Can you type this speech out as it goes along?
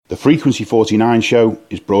The Frequency 49 show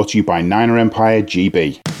is brought to you by Niner Empire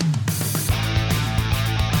GB.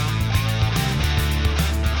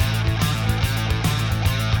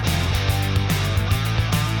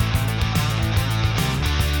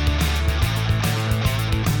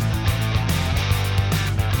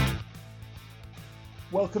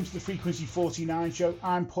 Welcome to the Frequency 49 show.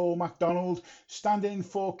 I'm Paul MacDonald, standing in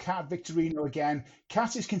for Kat Victorino again.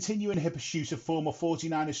 Kat is continuing her pursuit of former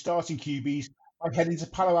 49ers starting QBs by heading to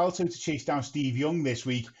Palo Alto to chase down Steve Young this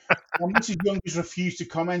week. When Mrs. Young has refused to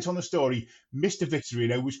comment on the story, Mr.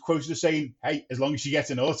 Victorino was quoted as saying, "Hey, as long as you get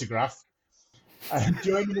an autograph."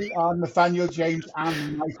 Joining me are Nathaniel James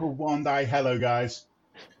and Michael Wandai. Hello, guys.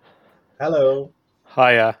 Hello.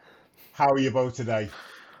 Hiya. How are you both today?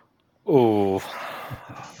 Oh,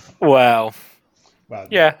 well,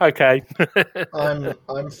 yeah, okay.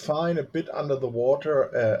 I'm fine. A bit under the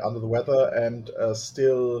weather, and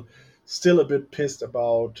still a bit pissed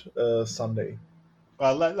about Sunday.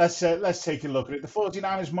 Well, let's take a look at it. The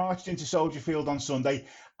 49ers marched into Soldier Field on Sunday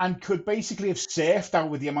and could basically have surfed out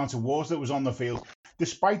with the amount of water that was on the field,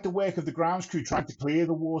 despite the work of the grounds crew trying to clear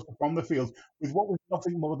the water from the field with what was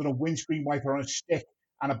nothing more than a windscreen wiper on a stick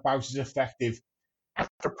and about as effective.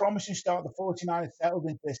 After a promising start, the 49ers settled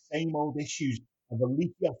into their same old issues of a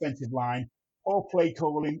leaky offensive line, poor play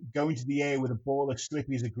calling, going to the air with a ball as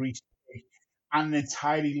slippy as a greased pig, and an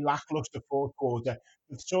entirely lackluster fourth quarter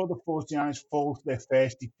that saw the 49ers fall to their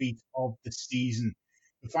first defeat of the season.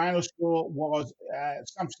 The final score was San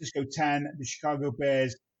Francisco 10, the Chicago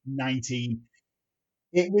Bears 19.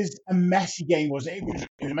 It was a messy game, wasn't it?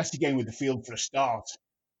 It was a messy game with the field for a start.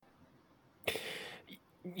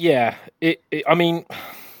 Yeah, I mean,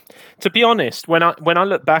 to be honest, when I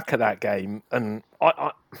look back at that game, and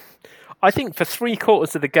I think for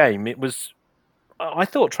 3/4 of the game, I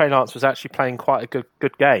thought Trey Lance was actually playing quite a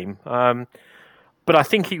good game. But I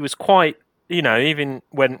think he was quite, even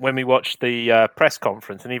when we watched the press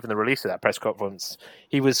conference and even the release of that press conference,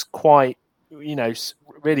 he was quite,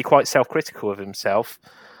 really quite self-critical of himself.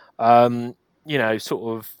 Sort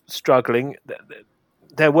of struggling.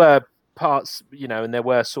 There were parts, and there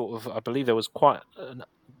were sort of, I believe there was quite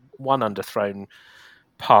one underthrown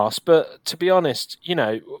pass, but to be honest,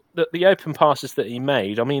 the open passes that he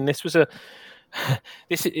made, I mean, this was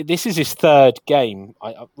this is his third game,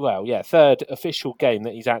 third official game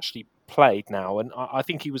that he's actually played now, and I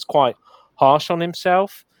think he was quite harsh on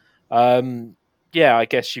himself. I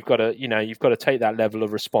guess you've got to take that level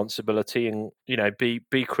of responsibility and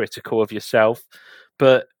be critical of yourself,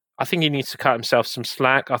 but I think he needs to cut himself some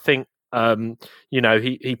slack. I think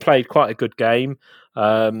he played quite a good game.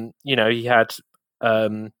 He had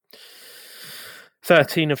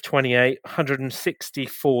 13 of 28,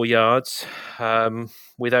 164 yards,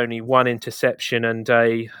 with only one interception and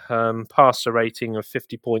a passer rating of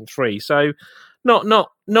 50.3. So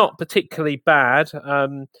not particularly bad.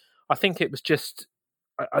 I think it was just,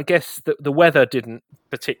 I guess the weather didn't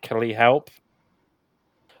particularly help.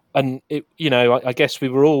 And I guess we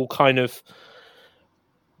were all kind of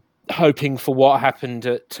hoping for what happened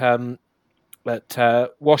at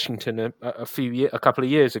Washington a couple of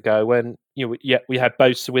years ago when we had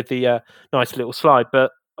Bosa with the nice little slide,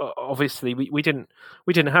 but obviously we didn't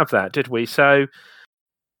have that, did we? So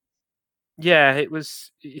yeah, it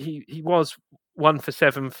was he was 1 for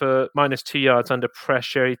 7 for -2 yards under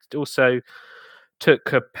pressure. He also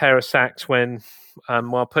took a pair of sacks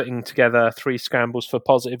while putting together 3 scrambles for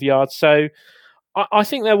positive yards. So I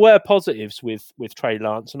think there were positives with Trey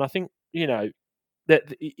Lance, and I think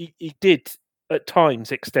that he did at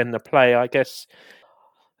times extend the play. I guess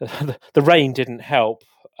the rain didn't help,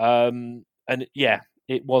 and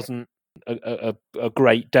it wasn't a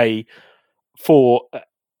great day for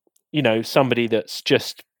somebody that's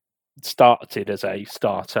just started as a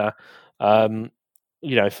starter, for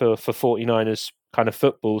 49ers kind of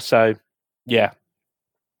football. So yeah,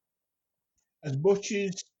 as much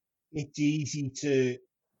as it's easy to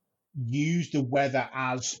use the weather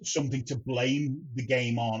as something to blame the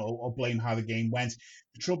game on or blame how the game went,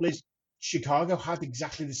 the trouble is Chicago had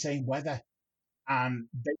exactly the same weather and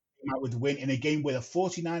they came out with the win in a game where the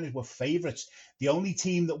 49ers were favourites. The only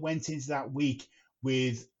team that went into that week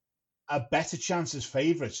with a better chance as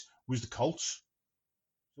favourites was the Colts.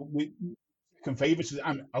 Favourites,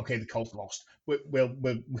 okay, the Colts lost. We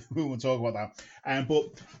won't talk about that.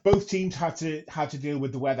 But both teams had to deal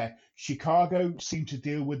with the weather. Chicago seemed to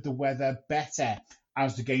deal with the weather better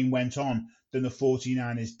as the game went on than the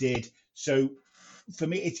 49ers did. So for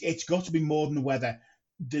me, it's got to be more than the weather.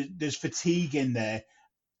 There's fatigue in there.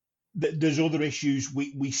 There's other issues.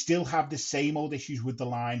 We still have the same old issues with the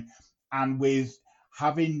line and with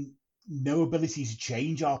having no ability to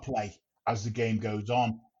change our play as the game goes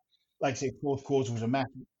on. Like I say, fourth quarter was a mess.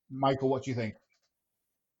 Michael, what do you think?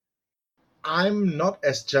 I'm not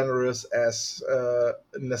as generous as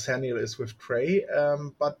Nathaniel is with Trey,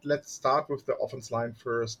 but let's start with the offense line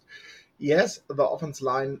first. Yes, the offense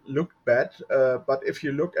line looked bad, but if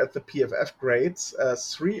you look at the PFF grades,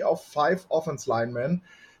 3 of 5 offense linemen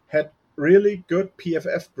had really good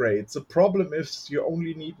PFF grades. The problem is you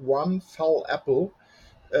only need one foul apple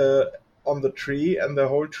uh, on the tree, and the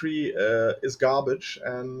whole tree is garbage.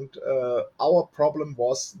 And our problem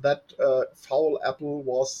was that foul apple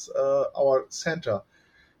was our center.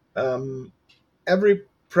 Um, every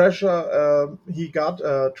pressure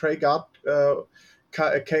Trey got,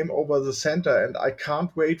 came over the center, and I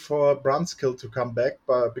can't wait for Brunskill to come back,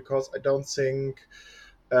 but because I don't think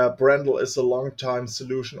Brendel is a long time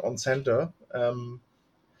solution on center.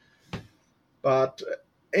 But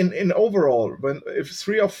in overall, when if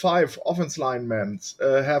 3 of 5 offense linemen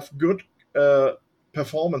have good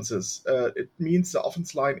performances, it means the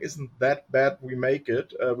offense line isn't that bad. We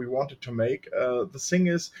wanted to make. The thing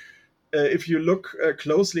is, if you look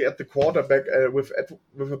closely at the quarterback with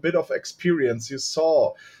a bit of experience, you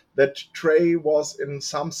saw that Trey was in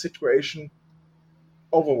some situation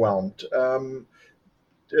overwhelmed.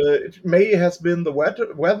 It may has been the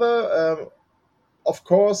weather. Of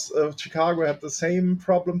course, Chicago had the same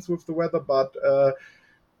problems with the weather, but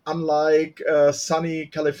unlike sunny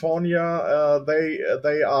California,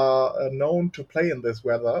 they are known to play in this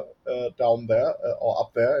weather down there or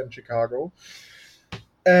up there in Chicago.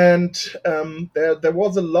 And there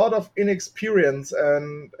was a lot of inexperience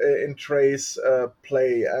in Trey's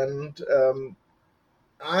play, and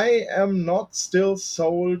I am not still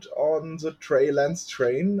sold on the Trey Lance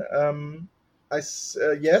train.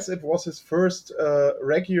 Yes, it was his first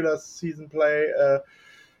regular season play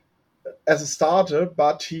as a starter,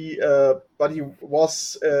 but he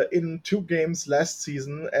was in 2 games last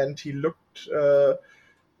season, and he looked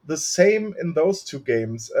the same in those 2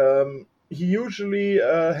 games. He usually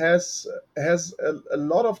has a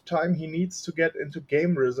lot of time he needs to get into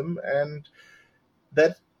game rhythm, and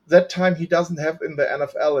that time he doesn't have in the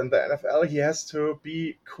NFL. In the NFL, he has to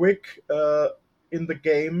be quick in the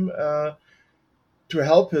game to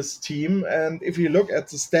help his team. And if you look at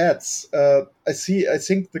the stats, I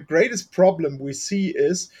think the greatest problem we see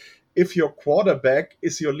is if your quarterback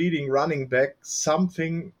is your leading running back,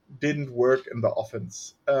 something didn't work in the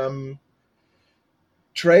offense.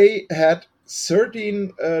 Trey had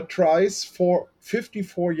 13 tries for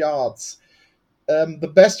 54 yards.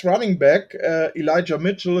 The best running back, Elijah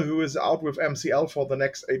Mitchell, who is out with MCL for the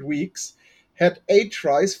next 8 weeks, had 8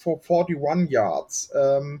 tries for 41 yards.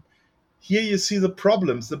 Here you see the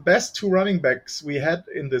problems. The best 2 running backs we had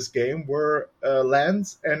in this game were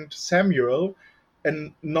Lance and Samuel,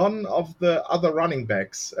 and none of the other running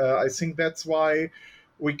backs. I think that's why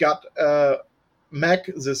we got Mac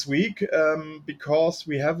this week, because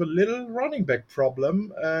we have a little running back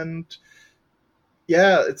problem. And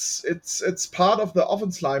yeah, it's part of the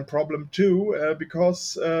offense line problem too,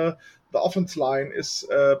 because the offense line is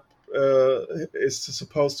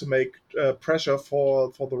supposed to make pressure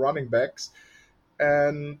for the running backs.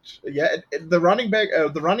 And yeah, the running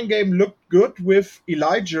game looked good with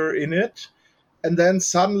Elijah in it, and then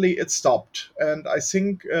suddenly it stopped. And I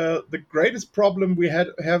think the greatest problem we had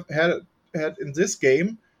in this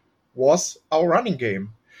game was our running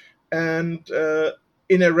game. And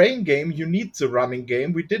in a rain game, you need the running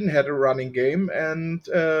game. We didn't have a running game, and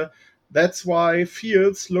that's why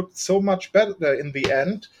Fields looked so much better in the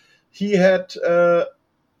end. He had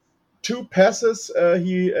 2 passes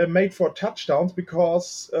he made for touchdowns,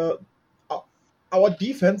 because our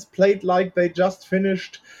defense played like they just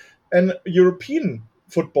finished an European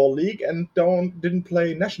football league and didn't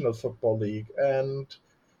play National Football League. And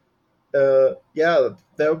yeah,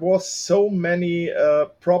 there was so many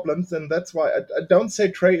problems, and that's why I don't say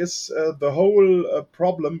Trey is the whole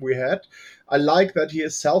problem we had. I like that he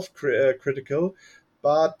is self-critical,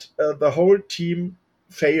 but the whole team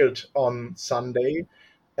failed on Sunday.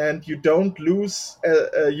 And you don't lose.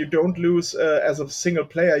 You don't lose as a single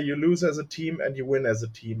player. You lose as a team, and you win as a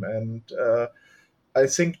team. And I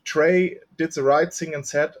think Trey did the right thing and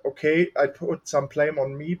said, "Okay, I put some blame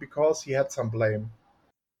on me because he had some blame."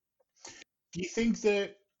 Do you think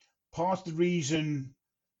that part of the reason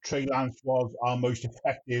Trey Lance was our most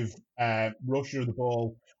effective rusher of the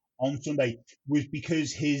ball on Sunday was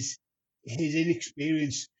because his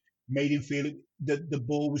inexperience made him feel that the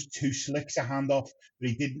ball was too slick to hand off, that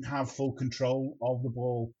he didn't have full control of the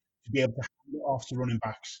ball to be able to hand it off to running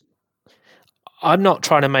backs? I'm not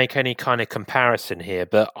trying to make any kind of comparison here,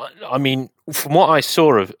 but I mean, from what I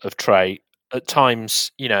saw of Trey, at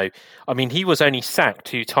times, I mean, he was only sacked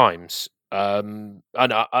 2 times. And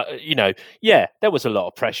yeah, there was a lot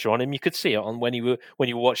of pressure on him. You could see it on when you were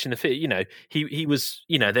watching the film. He was,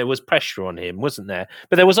 there was pressure on him, wasn't there?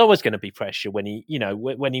 But there was always going to be pressure when he,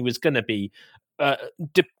 when he was going to be,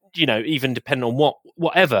 even depending on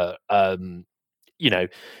whatever,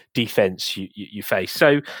 defense you face.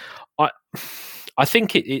 So I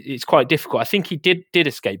think it's quite difficult. I think he did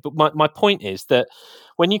escape, but my point is that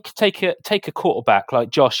when you take a quarterback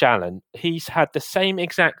like Josh Allen, he's had the same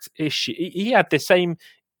exact issue. He had the same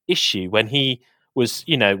issue when he was,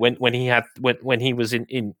 when he was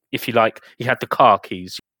in, if you like, he had the car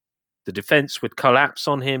keys. The defense would collapse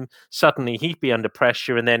on him. Suddenly, he'd be under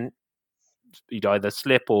pressure, and then you'd either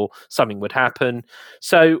slip or something would happen.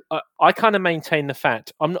 So I kind of maintain the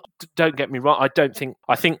fact. I'm not. Don't get me wrong.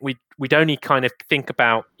 I think we'd only kind of think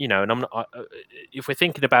about, and I'm not. If we're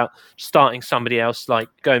thinking about starting somebody else, like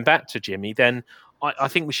going back to Jimmy, then I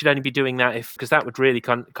think we should only be doing that because that would really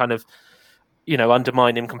kind of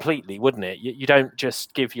undermine him completely, wouldn't it? You don't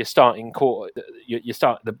just give your starting core, you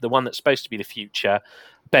start the one that's supposed to be the future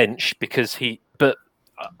bench because but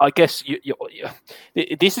I guess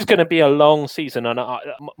this is going to be a long season, and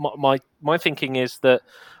my thinking is that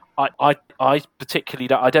I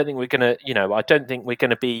particularly I don't think we're going to I don't think we're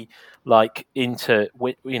going to be like into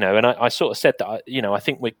and I sort of said that I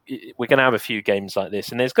think we're going to have a few games like this,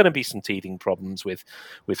 and there's going to be some teething problems with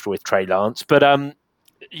Trey Lance, but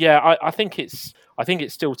yeah, I think it's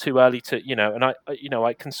still too early to and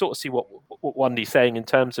I can sort of see what Wendy's saying in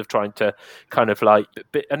terms of trying to kind of like,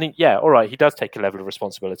 I mean, yeah, all right, he does take a level of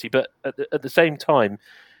responsibility, but at the same time,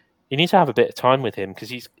 you need to have a bit of time with him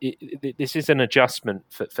because this is an adjustment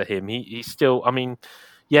for him. He's still, I mean,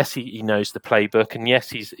 yes, he knows the playbook, and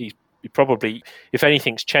yes, he's probably, if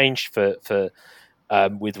anything's changed for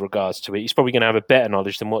with regards to it, he's probably going to have a better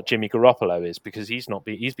knowledge than what Jimmy Garoppolo is because he's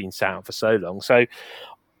been sat out for so long. So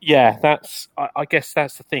yeah, I guess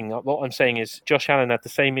that's the thing. What I'm saying is Josh Allen had the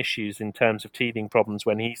same issues in terms of teething problems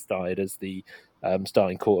when he started as the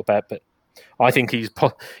starting quarterback, but I think he's,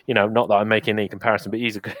 not that I'm making any comparison, but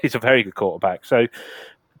he's a very good quarterback. So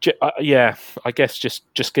yeah, I guess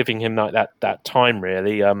just giving him like that time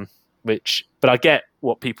really. But I get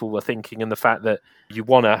what people were thinking and the fact that you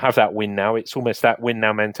want to have that win now. It's almost that win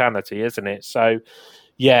now mentality, isn't it? So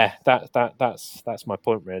yeah, that's my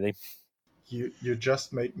point really. You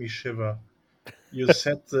just made me shiver. You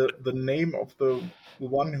said the name of the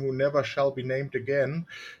one who never shall be named again.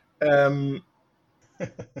 I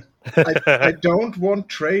don't want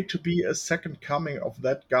Trey to be a second coming of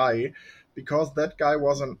that guy because that guy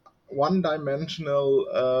was an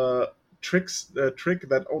one-dimensional trick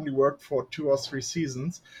that only worked for 2 or 3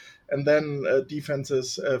 seasons, and then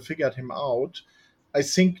defenses figured him out. I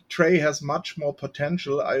think Trey has much more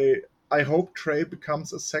potential. I hope Trey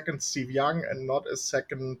becomes a second Steve Young and not a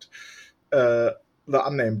second the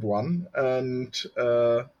unnamed one. And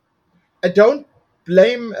I don't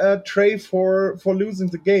blame Trey for losing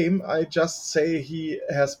the game. I just say he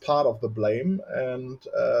has part of the blame, and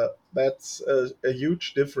that's a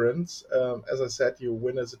huge difference. As I said, you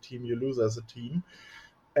win as a team, you lose as a team.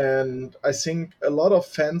 And I think a lot of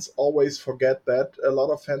fans always forget that. A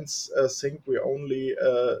lot of fans think we only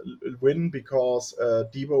win because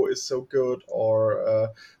Debo is so good, or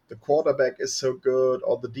the quarterback is so good,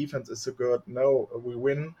 or the defense is so good. No, we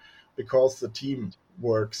win because the team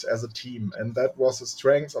works as a team. And that was the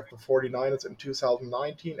strength of the 49ers in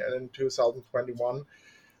 2019 and in 2021,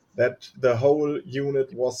 that the whole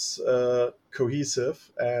unit was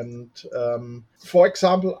cohesive. And for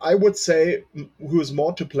example, I would say who is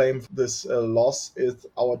more to blame for this loss is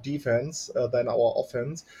our defense than our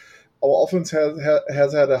offense. Our offense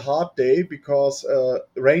has had a hard day because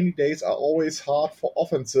rainy days are always hard for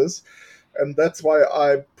offenses. And that's why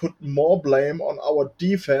I put more blame on our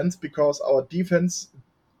defense, because our defense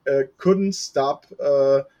couldn't stop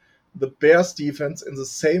the Bears defense in the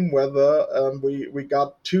same weather. We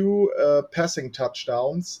got 2 passing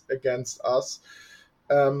touchdowns against us.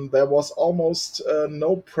 There was almost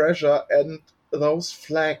no pressure, and those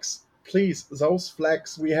flags, please,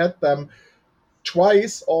 we had them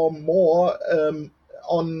twice or more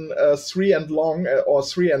on 3 and long, or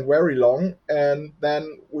 3 and very long, and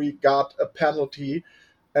then we got a penalty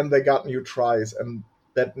and they got new tries, and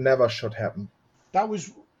that never should happen. That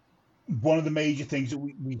was one of the major things that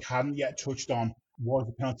we hadn't yet touched on, was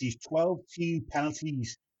the penalties. 12 team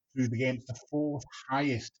penalties through the game. It's the 4th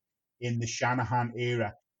highest in the Shanahan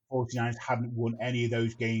era. 49ers hadn't won any of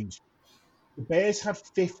those games. The Bears had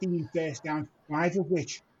 15 first downs, 5 of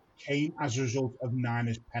which came as a result of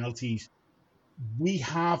Niners penalties. We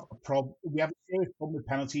have a problem. We have a serious problem with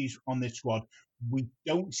penalties on this squad. We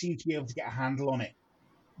don't seem to be able to get a handle on it.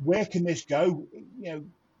 Where can this go?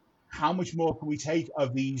 How much more can we take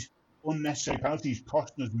of these unnecessary penalties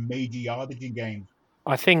costing us major yardage in games?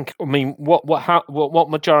 I mean, what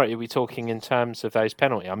majority are we talking in terms of those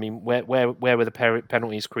penalties? I mean, where were the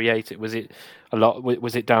penalties created? Was it a lot?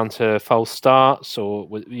 Was it down to false starts, or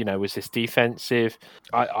was this defensive?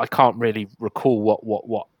 I can't really recall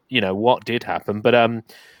what did happen, but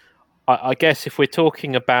I guess if we're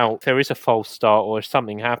talking about if there is a false start or if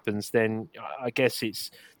something happens, then I guess it's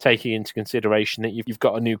taking into consideration that you've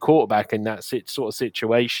got a new quarterback in that sort of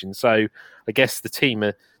situation. So I guess the team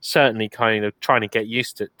are certainly kind of trying to get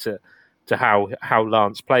used to how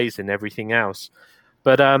Lance plays and everything else.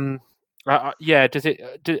 But yeah, does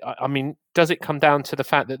it come down to the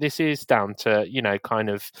fact that this is down to kind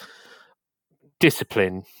of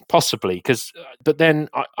discipline, possibly? But then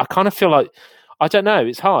I kind of feel like, I don't know.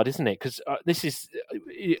 It's hard, isn't it? Because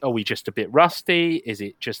are we just a bit rusty? Is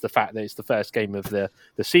it just the fact that it's the first game of the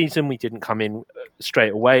season? We didn't come in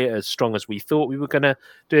straight away as strong as we thought we were going to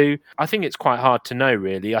do. I think it's quite hard to know,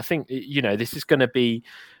 really. I think, this is going to be,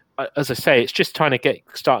 as I say, it's just starting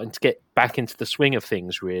to get back into the swing of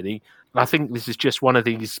things, really. I think this is just one of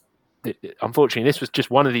these. Unfortunately, this was just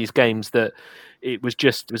one of these games that it was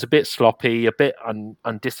a bit sloppy, a bit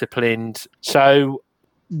undisciplined. So,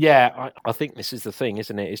 yeah, I think this is the thing,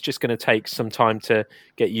 isn't it? It's just going to take some time to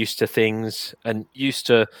get used to things and used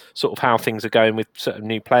to sort of how things are going with certain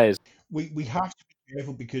new players. We have to be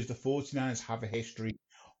careful because the 49ers have a history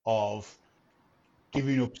of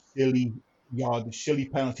giving up silly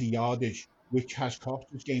penalty yardage, which has cost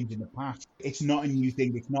us games in the past. It's not a new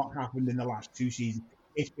thing. It's not happened in the last 2 seasons.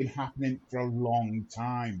 It's been happening for a long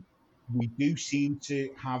time. We do seem to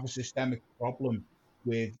have a systemic problem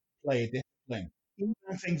with player discipline. Even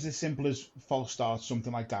things as simple as false starts,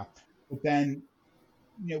 something like that. But then,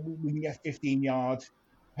 we can get 15-yard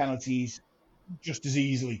penalties just as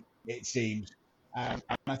easily, it seems. And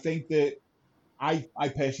I think that I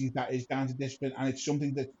personally think that is down to discipline, and it's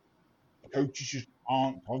something that coaches just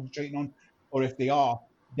aren't concentrating on, or if they are,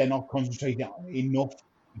 they're not concentrating enough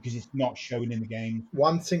because it's not showing in the game.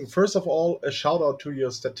 One thing, first of all, a shout out to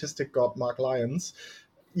your statistic god, Mark Lyons.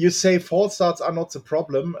 You say false starts are not the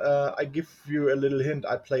problem. I give you a little hint.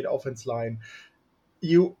 I played offense line.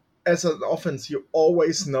 You, as an offense, you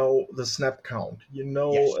always know the snap count. You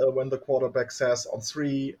know Yes. When the quarterback says on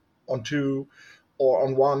 3, on 2, or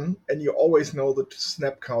on 1, and you always know the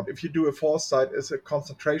snap count. If you do a false start, it's a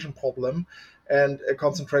concentration problem, and a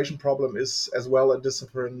concentration problem is as well a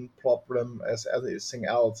discipline problem as anything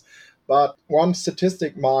else. But one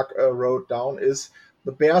statistic Mark wrote down is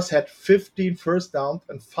the Bears had 15 first downs,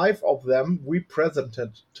 and 5 of them we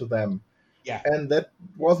presented to them. Yeah. And that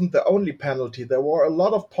wasn't the only penalty. There were a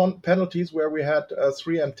lot of penalties where we had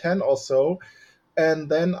 3 and 10 or so, and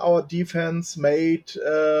then our defense made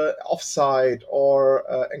offside or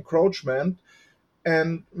encroachment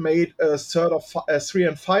and made a 3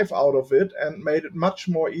 and 5 out of it, and made it much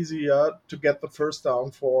more easier to get the first down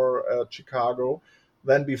for Chicago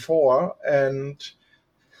than before. And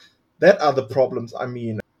that are the problems. I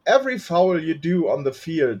mean, every foul you do on the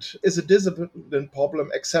field is a discipline problem,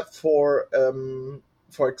 except for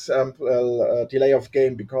example, delay of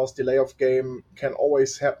game, because delay of game can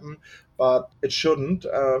always happen, but it shouldn't.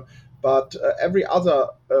 But every other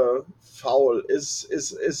foul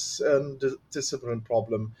is a discipline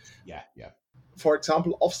problem. Yeah. For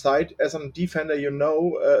example, offside, as a defender,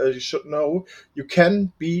 you should know you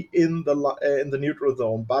can be in the neutral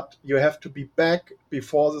zone, but you have to be back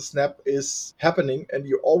before the snap is happening, and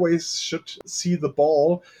you always should see the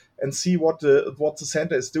ball and see what the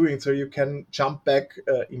center is doing, so you can jump back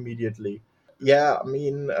immediately. Yeah, I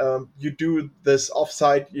mean, you do this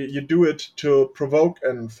offside, you do it to provoke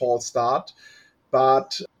a false start,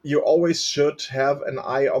 but you always should have an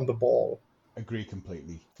eye on the ball. Agree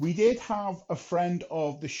completely. We did have a friend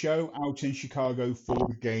of the show out in Chicago for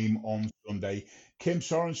the game on Sunday. Kim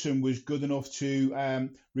Sorensen was good enough to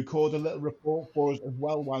record a little report for us as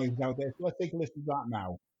well while he was out there. So let's take a listen to that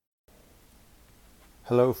now.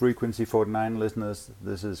 Hello, Frequency 49 listeners.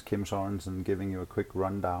 This is Kim Sorensen giving you a quick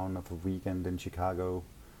rundown of a weekend in Chicago.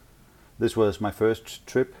 This was my first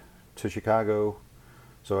trip to Chicago,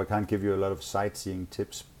 so I can't give you a lot of sightseeing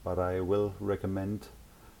tips, but I will recommend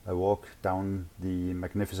a walk down the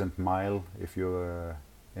Magnificent Mile if you're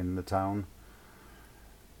in the town.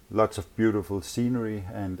 Lots of beautiful scenery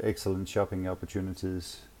and excellent shopping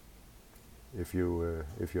opportunities if you're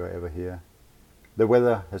ever here. The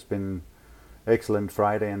weather has been excellent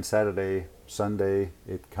Friday and Saturday. Sunday,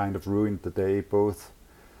 it kind of ruined the day, both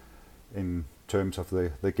in terms of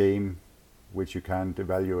the game, which you can't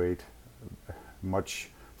evaluate much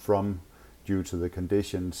from due to the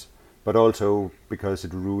conditions, but also because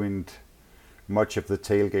it ruined much of the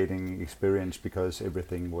tailgating experience because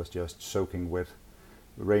everything was just soaking wet.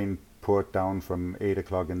 Rain poured down from 8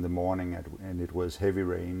 o'clock in the morning and it was heavy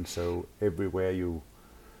rain, so everywhere you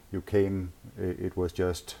came it was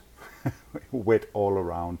just wet all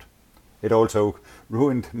around. It also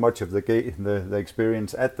ruined much of the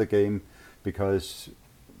experience at the game because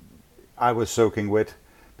I was soaking wet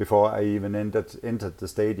before I even entered the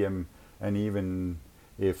stadium, and even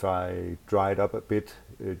if I dried up a bit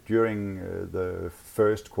during the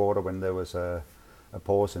first quarter when there was a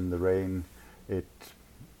pause in the rain, it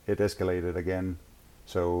escalated again.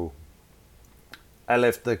 So I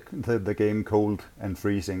left the game cold and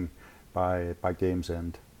freezing by game's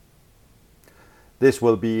end. This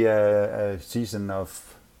will be a season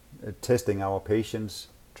of testing our patience.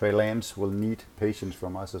 Trey Lance will need patience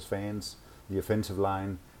from us as fans. The offensive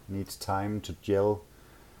line needs time to gel.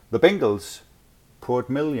 The Bengals poured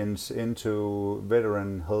millions into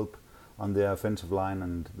veteran help on their offensive line,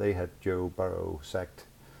 and they had Joe Burrow sacked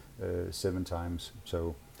 7 times.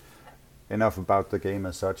 So enough about the game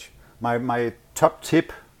as such. My top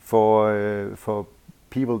tip for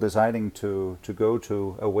people deciding to go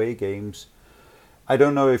to away games. I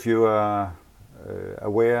don't know if you are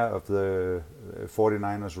aware of the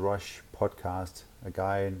 49ers Rush podcast, a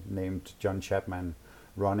guy named John Chapman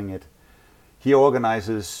running it. He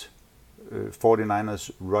organizes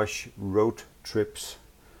 49ers Rush road trips,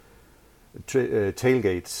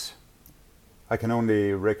 tailgates. I can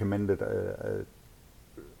only recommend it.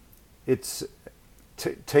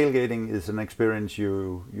 Tailgating is an experience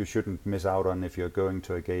you shouldn't miss out on if you're going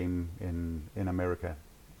to a game in America.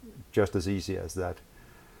 Just as easy as that.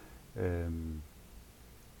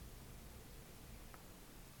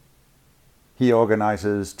 He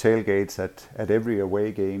organizes tailgates at every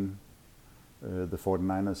away game. The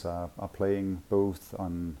 49ers are playing both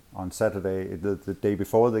on Saturday, the day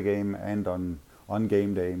before the game, and on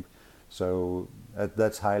game day. So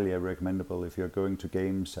that's highly recommendable if you're going to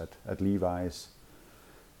games at Levi's.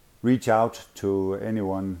 Reach out to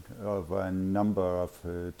anyone of a number of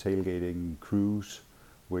tailgating crews,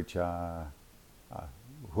 which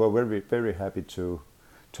who are very, very happy to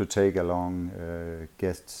take along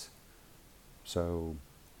guests. So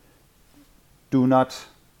do not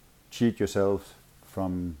cheat yourself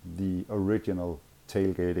from the original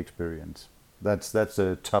tailgate experience. That's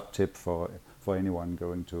a top tip for anyone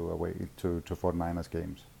going to 49ers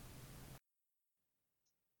games.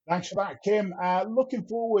 Thanks for that, Kim. Looking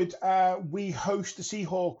forward, we host the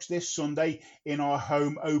Seahawks this Sunday in our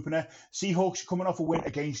home opener. Seahawks are coming off a win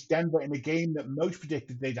against Denver in a game that most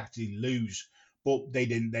predicted they'd actually lose, but they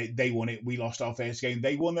didn't. They won it. We lost our first game.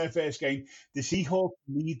 They won their first game. The Seahawks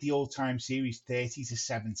lead the all-time series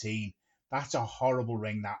 30-17. That's a horrible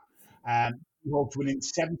ring, that. Seahawks winning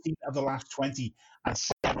 17 of the last 20 and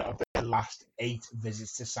 7 of the last 8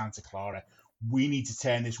 visits to Santa Clara. We need to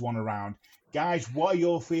turn this one around. Guys, what are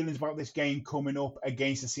your feelings about this game coming up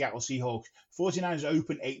against the Seattle Seahawks? 49ers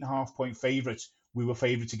open 8.5-point favourites. We were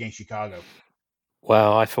favourites against Chicago.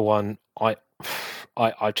 Well, I, for one, I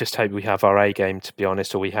just hope we have our A game, to be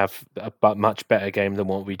honest, or we have a much better game than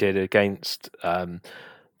what we did against the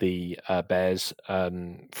Bears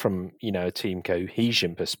from, a team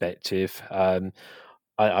cohesion perspective.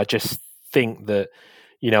 I just think that,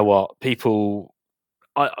 people...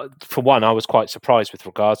 for one, I was quite surprised with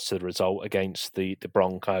regards to the result against the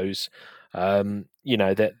Broncos.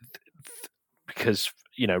 That because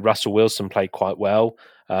Russell Wilson played quite well,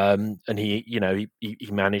 and he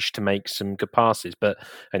managed to make some good passes. But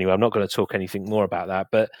anyway, I'm not going to talk anything more about that.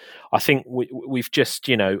 But I think we've just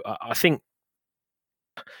I think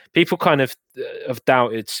people kind of have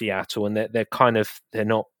doubted Seattle, and they're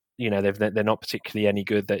not they're not particularly any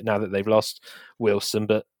good now that they've lost Wilson,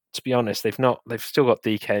 but to be honest, they've still got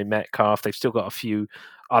DK Metcalf. They've still got a few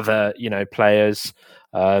other, players.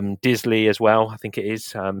 Disley as well, I think it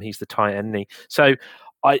is. He's the tight end. So,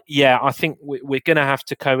 I think we're going to have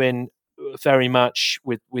to go in very much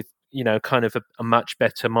with kind of a much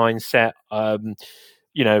better mindset.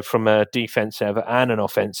 From a defensive and an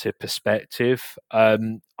offensive perspective.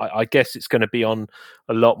 I guess it's going to be on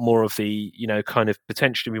a lot more of the, kind of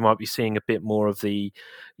potentially we might be seeing a bit more of the,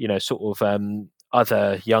 sort of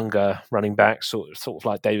other younger running backs, sort of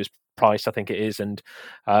like Davis Price, I think it is. And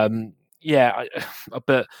but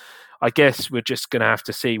I guess we're just going to have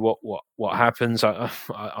to see what happens.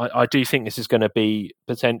 I do think this is going to be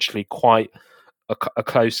potentially quite a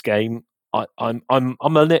close game. I'm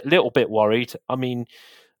a little bit worried. I mean,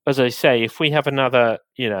 as I say, if we have another,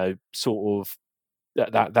 sort of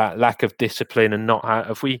that lack of discipline and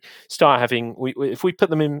if we start having, if we put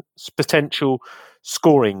them in potential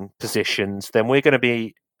scoring positions, then we're going to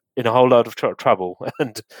be in a whole load of trouble.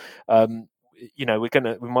 And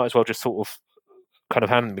we might as well just sort of kind of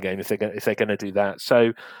hand them the game if they're going to do that.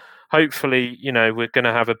 So hopefully, we're going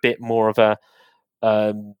to have a bit more of a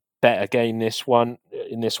better game in this one.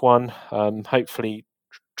 Hopefully,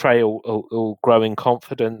 Trey will grow in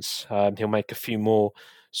confidence. He'll make a few more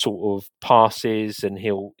sort of passes, and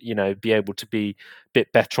he'll be able to be a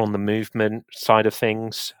bit better on the movement side of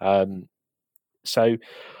things. So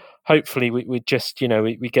hopefully, we just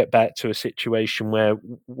we get back to a situation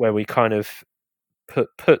where we kind of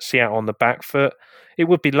put Seattle on the back foot. It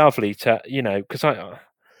would be lovely to because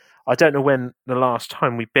I don't know when the last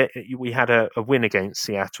time we had a win against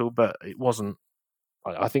Seattle, but it wasn't.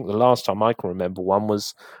 I think the last time I can remember one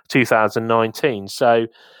was 2019. So,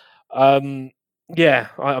 yeah,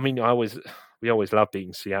 I mean, we always love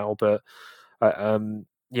beating Seattle, but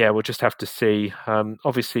we'll just have to see.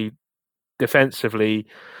 Obviously, defensively,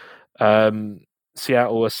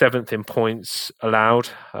 Seattle are 7th in points allowed,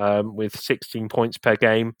 with 16 points per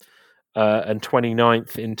game. And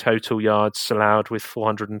 29th in total yards allowed with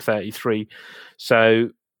 433. So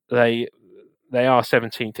they are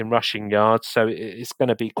 17th in rushing yards. So it's going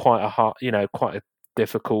to be quite a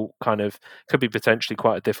difficult could be potentially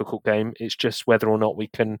quite a difficult game. It's just whether or not we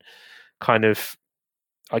can kind of,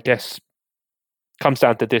 I guess, comes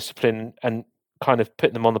down to discipline and kind of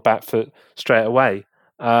put them on the back foot straight away.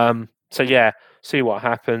 So yeah, see what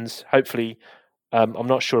happens. Hopefully, I'm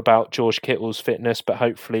not sure about George Kittle's fitness, but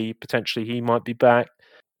hopefully, potentially, he might be back.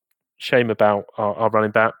 Shame about our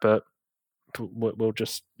running back, but we're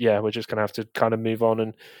just going to have to kind of move on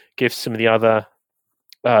and give some of the other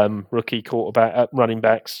rookie running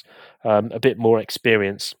backs a bit more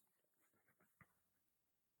experience.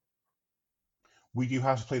 We do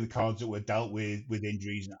have to play the cards that were dealt with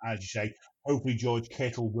injuries, and as you say, hopefully George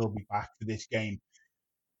Kittle will be back for this game.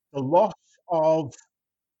 The loss of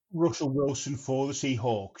Russell Wilson for the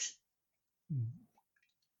Seahawks,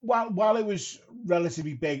 while it was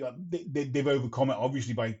relatively big, they've overcome it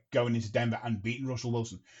obviously by going into Denver and beating Russell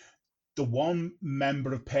Wilson. The one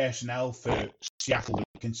member of personnel for Seattle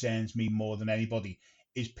that concerns me more than anybody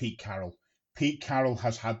is Pete Carroll. Pete Carroll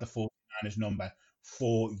has had the 49ers number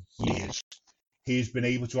for years. He's been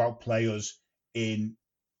able to outplay us in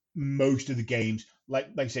most of the games. Like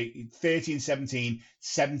I say,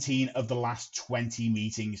 17 of the last 20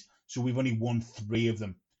 meetings. So we've only won 3 of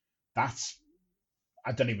them. That's,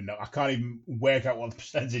 I don't even know. I can't even work out what the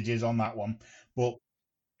percentage is on that one. But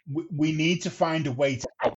we need to find a way to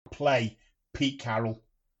outplay Pete Carroll.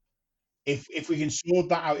 If we can sort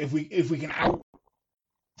that out, if we can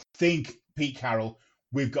outthink Pete Carroll,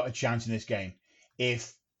 we've got a chance in this game.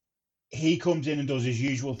 If he comes in and does his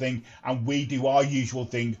usual thing, and we do our usual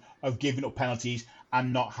thing of giving up penalties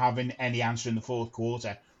and not having any answer in the fourth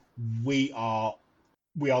quarter, we are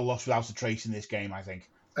lost without a trace in this game, I think.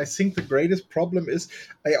 I think the greatest problem is,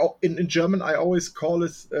 in German, I always call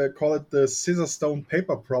it the scissor stone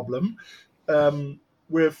paper problem.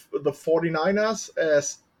 With the 49ers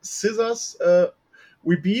as scissors,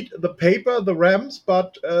 we beat the paper, the Rams,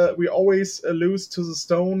 but we always lose to the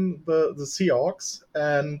stone, the Seahawks.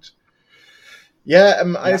 And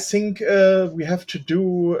I think we have to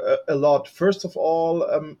do a lot. First of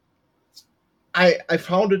all, I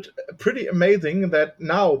found it pretty amazing that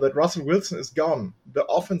now that Russell Wilson is gone, the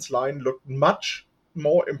offense line looked much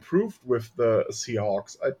more improved with the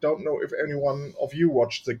Seahawks. I don't know if anyone of you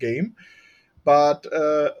watched the game, but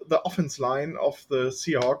the offense line of the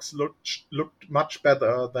Seahawks looked much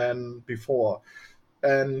better than before.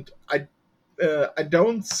 And I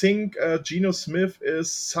don't think Geno Smith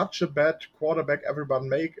is such a bad quarterback everyone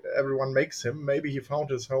makes him. Maybe he found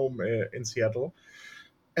his home in Seattle.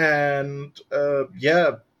 And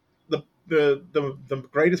the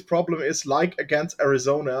greatest problem is, like against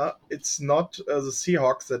Arizona, it's not the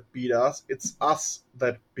Seahawks that beat us, it's us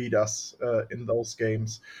that beat us in those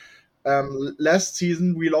games. Last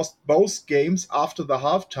season, we lost both games after the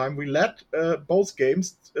halftime. We led both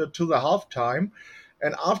games to the halftime.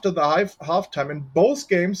 And after the halftime, in both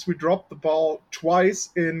games, we dropped the ball twice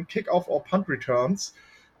in kickoff or punt returns.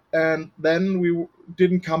 And then we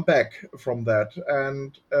didn't come back from that.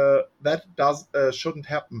 And that shouldn't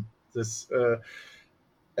happen.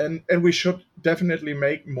 And we should definitely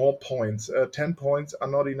make more points. 10 points are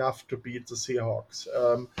not enough to beat the Seahawks.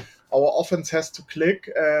 Our offense has to click,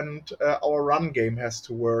 and our run game has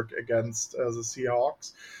to work against the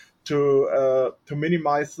Seahawks. to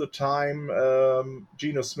minimize the time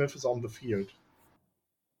Geno Smith is on the field.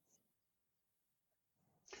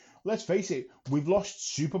 Let's face it, we've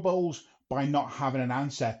lost Super Bowls by not having an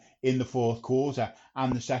answer in the fourth quarter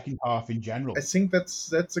and the second half in general. I think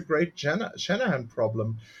that's a great Shanahan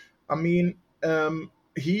problem. I mean,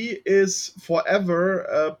 he is forever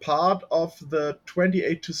a part of the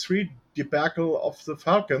 28-3 debacle of the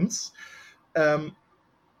Falcons.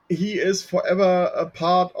 He is forever a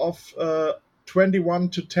part of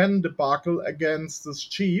 21-10 debacle against the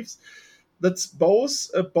Chiefs. That's both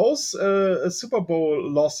Super Bowl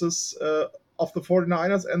losses of the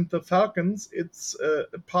 49ers and the Falcons. It's a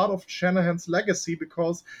part of Shanahan's legacy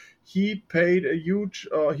because he was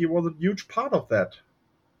a huge part of that.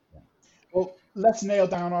 Well, let's nail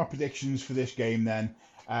down our predictions for this game then.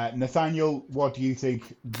 Nathaniel, what do you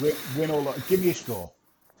think? Win or give me a score.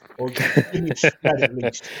 Or give me a spread at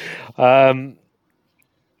least.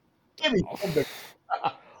 Give me something.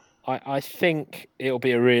 I think it'll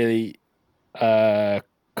be a really I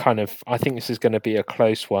think this is going to be a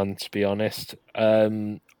close one, to be honest.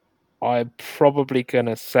 I'm probably going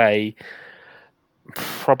to say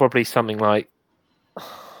something like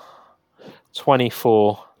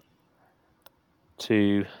 24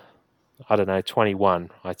 to, 21,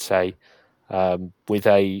 I'd say, with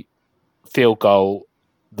a field goal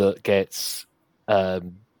that gets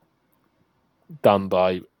done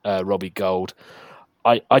by Robbie Gould.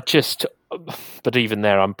 But even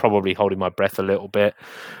there, I'm probably holding my breath a little bit.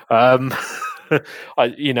 I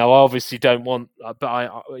obviously don't want, but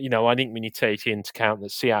I think we need to take into account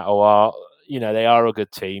that Seattle are, they are a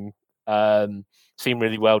good team. Seem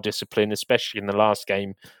really well disciplined, especially in the last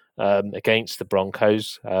game against the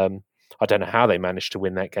Broncos. I don't know how they managed to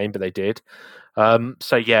win that game, but they did.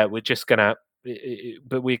 So yeah, we're just gonna,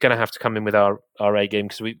 but we're gonna have to come in with our A game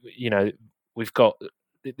because we've got.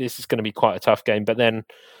 This is going to be quite a tough game, but then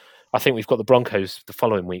I think we've got the Broncos the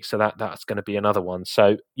following week, so that's going to be another one.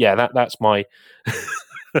 So yeah, that's my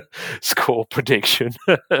score prediction.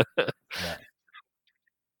 Yeah.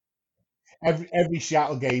 Every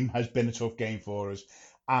Seattle game has been a tough game for us,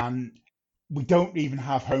 and we don't even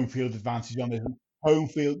have home field advantage on this. Home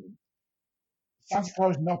field, Santa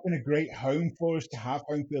Clara has not been a great home for us to have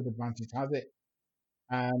home field advantage, has it?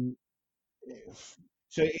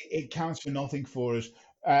 So it counts for nothing for us.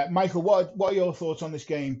 Michael, what are your thoughts on this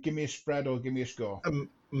game? Give me a spread or give me a score.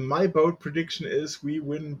 My bold prediction is we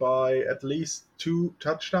win by at least 2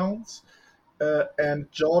 touchdowns.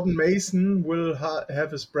 And Jordan Mason will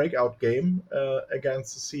have his breakout game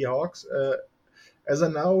against the Seahawks. As I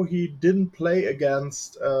know, he didn't play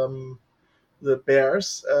against the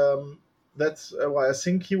Bears. That's why I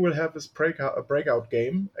think he will have his breakout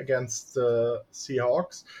game against the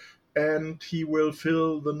Seahawks. And he will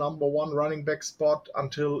fill the number 1 running back spot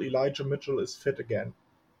until Elijah Mitchell is fit again.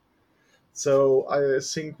 So I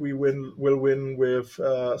think we will win with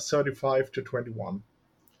 35-21.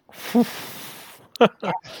 You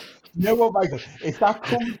know what, Michael? If that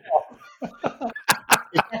comes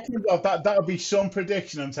off, that'll be some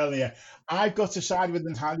prediction. I'm telling you, I've got to side with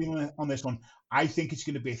Natalia on this one. I think it's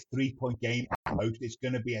going to be a 3-point game at most. It's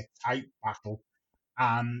going to be a tight battle,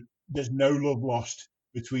 and there's no love lost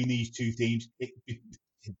between these two teams.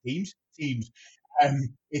 Teams.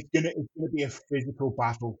 It's going to be a physical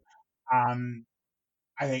battle, and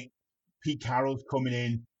I think Pete Carroll's coming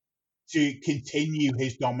in to continue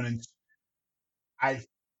his dominance. I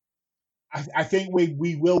think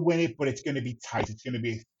we will win it, but it's going to be tight. It's going to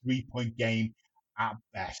be a 3-point game at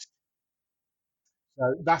best.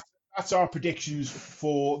 So that's our predictions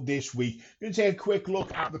for this week. Going to take a quick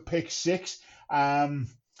look at the pick six.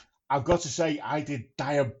 I've got to say I did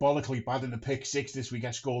diabolically bad in the pick six this week.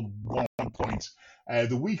 I scored 1 point.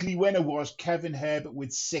 The weekly winner was Kevin Herbert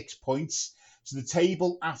with 6 points. So the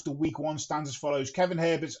table after week 1 stands as follows. Kevin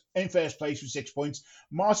Herbert's in first place with 6 points.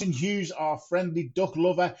 Martin Hughes, our friendly duck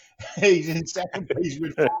lover, he's in second place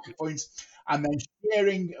with 5 points. And then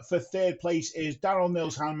sharing for third place is Daryl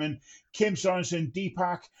Mills-Hanman, Kim Sorensen,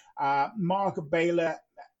 Deepak, Mark Baylor,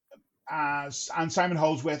 and Simon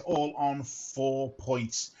Holdsworth, all on 4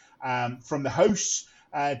 points. From the hosts,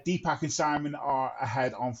 Deepak and Simon are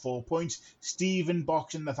ahead on 4 points. Stephen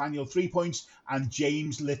Box and Nathaniel 3 points, and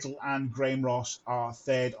James Little and Graham Ross are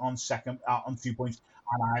third on 2 points.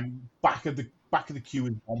 And I'm back of the queue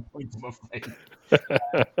with 1 point, I'm afraid.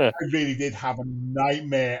 I really did have a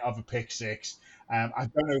nightmare of a pick six. I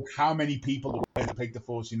don't know how many people picked the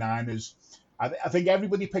 49ers. I think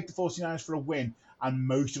everybody picked the 49ers for a win, and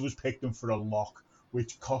most of us picked them for a lock,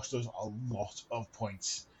 which cost us a lot of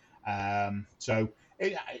points. So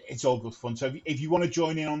it's all good fun. So if you want to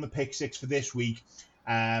join in on the pick six for this week,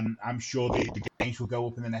 I'm sure the games will go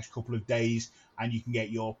up in the next couple of days, and you can get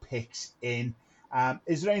your picks in.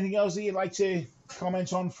 Is there anything else that you'd like to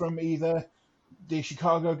comment on from either the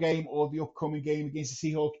Chicago game or the upcoming game against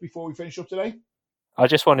the Seahawks before we finish up today? I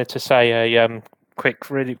just wanted to say a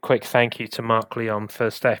really quick thank you to Mark Leon for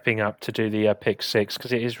stepping up to do the pick six,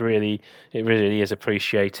 because it really is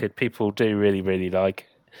appreciated. People do really like it.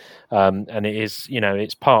 And it is,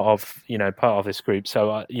 it's part of this group.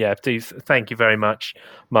 So thank you very much,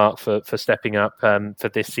 Mark, for stepping up for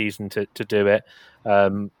this season to do it.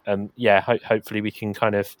 And hopefully we can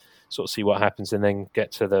kind of sort of see what happens and then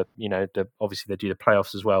get to the obviously they do the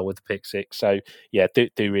playoffs as well with the pick six. So yeah,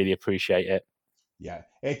 do really appreciate it. Yeah,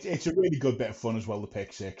 it's a really good bit of fun as well, the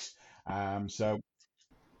pick six. So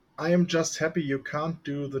I am just happy you can't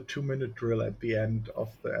do the 2-minute drill at the end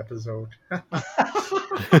of the episode.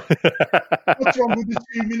 What's wrong with the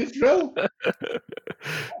 2-minute drill?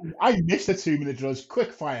 I miss the 2-minute drills.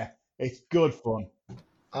 Quick fire. It's good fun.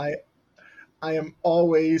 I am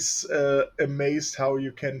always amazed how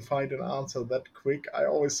you can find an answer that quick. I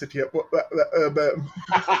always sit here.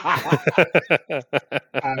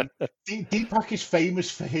 Deepak is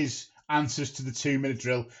famous for his answers to the 2-minute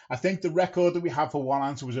drill. I think the record that we have for one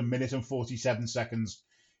answer was 1 minute and 47 seconds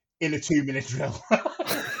in a 2-minute drill.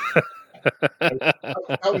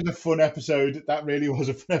 That was a fun episode. That really was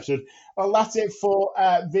a fun episode. Well, that's it for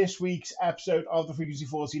this week's episode of the Frequency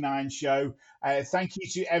 49 show. Thank you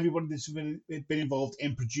to everyone that's been involved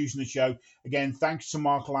in producing the show. Again, thanks to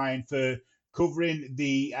Mark Lyon for covering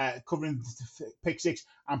the pick six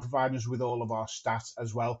and providing us with all of our stats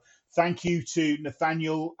as well. Thank you to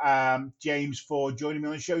Nathaniel James for joining me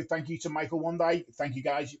on the show. Thank you to Michael Wandai. Thank you,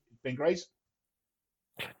 guys. It's been great.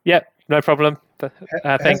 Yep, no problem.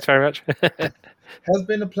 Thanks very much. Has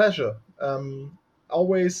been a pleasure.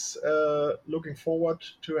 Always looking forward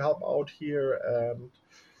to help out here.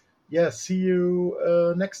 And see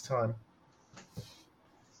you next time.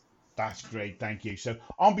 That's great. Thank you. So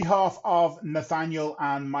on behalf of Nathaniel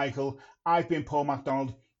and Michael, I've been Paul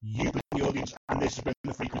MacDonald. You've been the audience, and this has been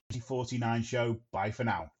the Frequency 49 show. Bye for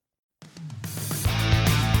now.